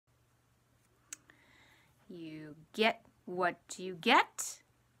You get what you get.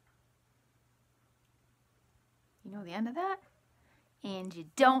 You know the end of that? And you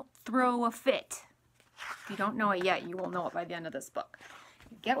don't throw a fit. If you don't know it yet, you will know it by the end of this book.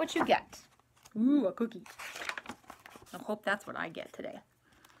 You get what you get. Ooh, a cookie. I hope that's what I get today.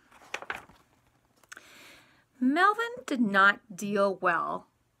 Melvin did not deal well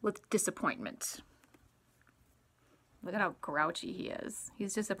with disappointment. Look at how grouchy he is.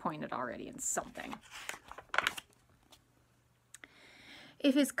 He's disappointed already in something.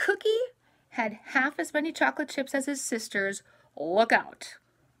 If his cookie had half as many chocolate chips as his sister's, look out.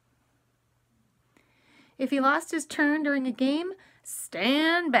 If he lost his turn during a game,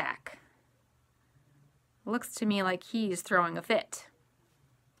 stand back. Looks to me like he's throwing a fit.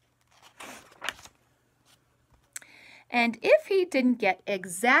 And if he didn't get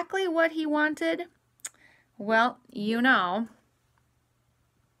exactly what he wanted, well, you know.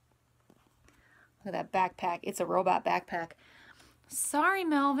 Look at that backpack. It's a robot backpack. Sorry,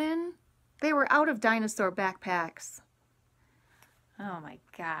 Melvin. They were out of dinosaur backpacks. Oh my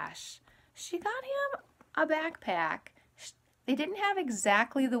gosh. She got him a backpack. They didn't have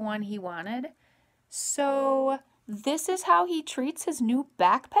exactly the one he wanted. So this is how he treats his new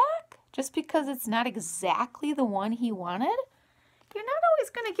backpack? Just because it's not exactly the one he wanted? You're not always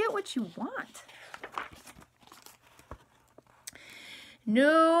going to get what you want.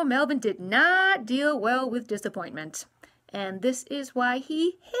 No, Melvin did not deal well with disappointment. And this is why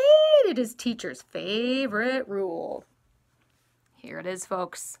he hated his teacher's favorite rule. Here it is,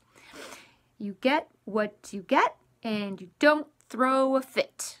 folks. You get what you get, and you don't throw a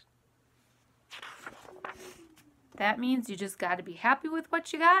fit. That means you just got to be happy with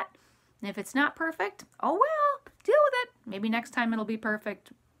what you got. And if it's not perfect, oh well, deal with it. Maybe next time it'll be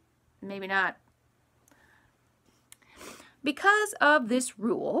perfect. Maybe not. Because of this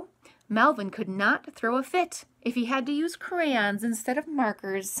rule, Melvin could not throw a fit if he had to use crayons instead of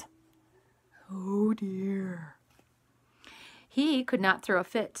markers. Oh dear. He could not throw a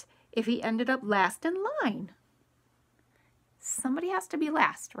fit if he ended up last in line. Somebody has to be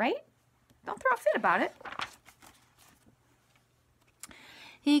last, right? Don't throw a fit about it.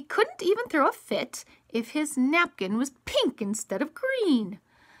 He couldn't even throw a fit if his napkin was pink instead of green.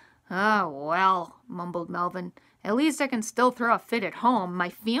 Oh, well, mumbled Melvin. At least I can still throw a fit at home. My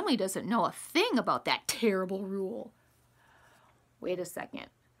family doesn't know a thing about that terrible rule. Wait a second.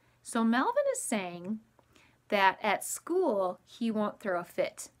 So Melvin is saying that at school he won't throw a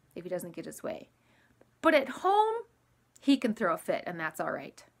fit if he doesn't get his way. But at home, he can throw a fit, and that's all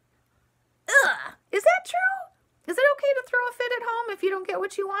right. Ugh! Is that true? Is it okay to throw a fit at home if you don't get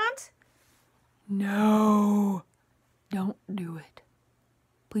what you want? No. Don't do it.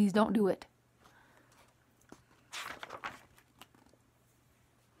 Please don't do it.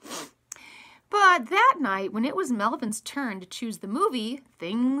 But that night, when it was Melvin's turn to choose the movie,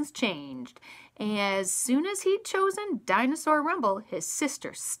 things changed. As soon as he'd chosen Dinosaur Rumble, his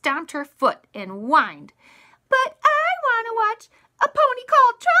sister stomped her foot and whined, "But I want to watch A Pony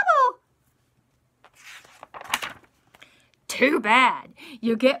Called Trouble." Too bad.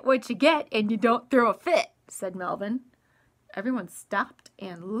 You get what you get and you don't throw a fit, said Melvin. Everyone stopped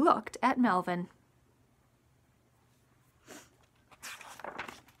and looked at Melvin.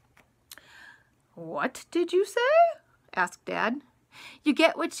 What did you say? Asked Dad. You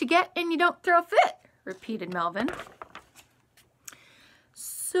get what you get and you don't throw a fit, repeated Melvin.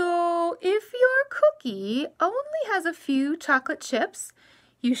 So if your cookie only has a few chocolate chips,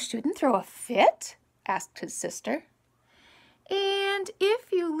 you shouldn't throw a fit? Asked his sister. And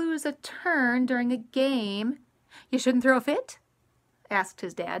if you lose a turn during a game, you shouldn't throw a fit? Asked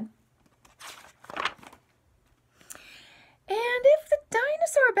his dad. And if the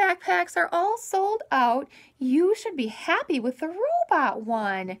dinosaur backpacks are all sold out, you should be happy with the robot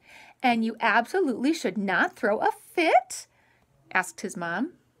one. And you absolutely should not throw a fit? Asked his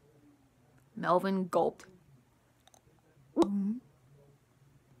mom. Melvin gulped.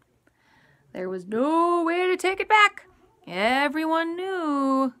 There was no way to take it back. Everyone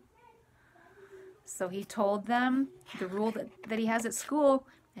knew. So he told them the rule that he has at school,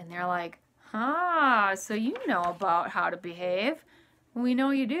 and they're like, so you know about how to behave. We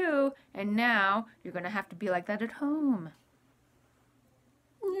know you do, and now you're going to have to be like that at home.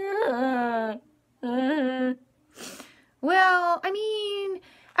 Well, I mean,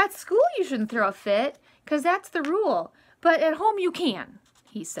 at school you shouldn't throw a fit, because that's the rule. But at home you can,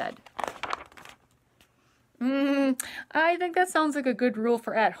 he said. I think that sounds like a good rule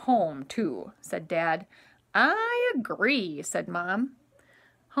for at home, too, said Dad. I agree, said Mom.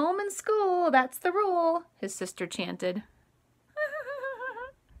 Home and school, that's the rule, his sister chanted.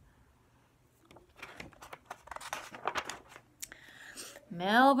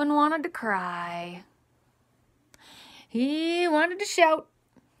 Melvin wanted to cry. He wanted to shout.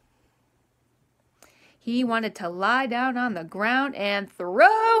 He wanted to lie down on the ground and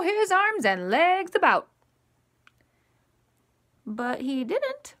throw his arms and legs about. But he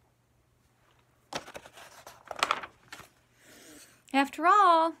didn't. After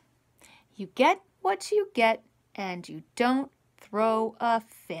all, you get what you get and you don't throw a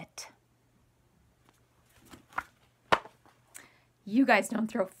fit. You guys don't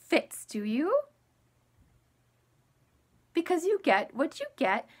throw fits, do you? Because you get what you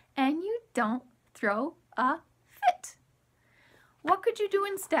get and you don't throw a fit. What could you do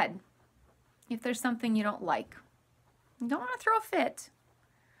instead if there's something you don't like? You don't want to throw a fit.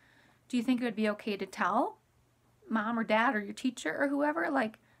 Do you think it would be okay to tell mom or dad or your teacher or whoever,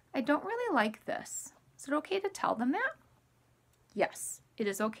 like, I don't really like this? Is it okay to tell them that? Yes, it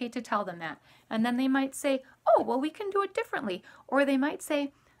is okay to tell them that. And then they might say, oh, well, we can do it differently. Or they might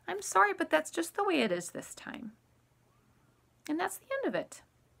say, I'm sorry, but that's just the way it is this time. And that's the end of it.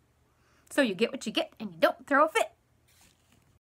 So you get what you get and you don't throw a fit.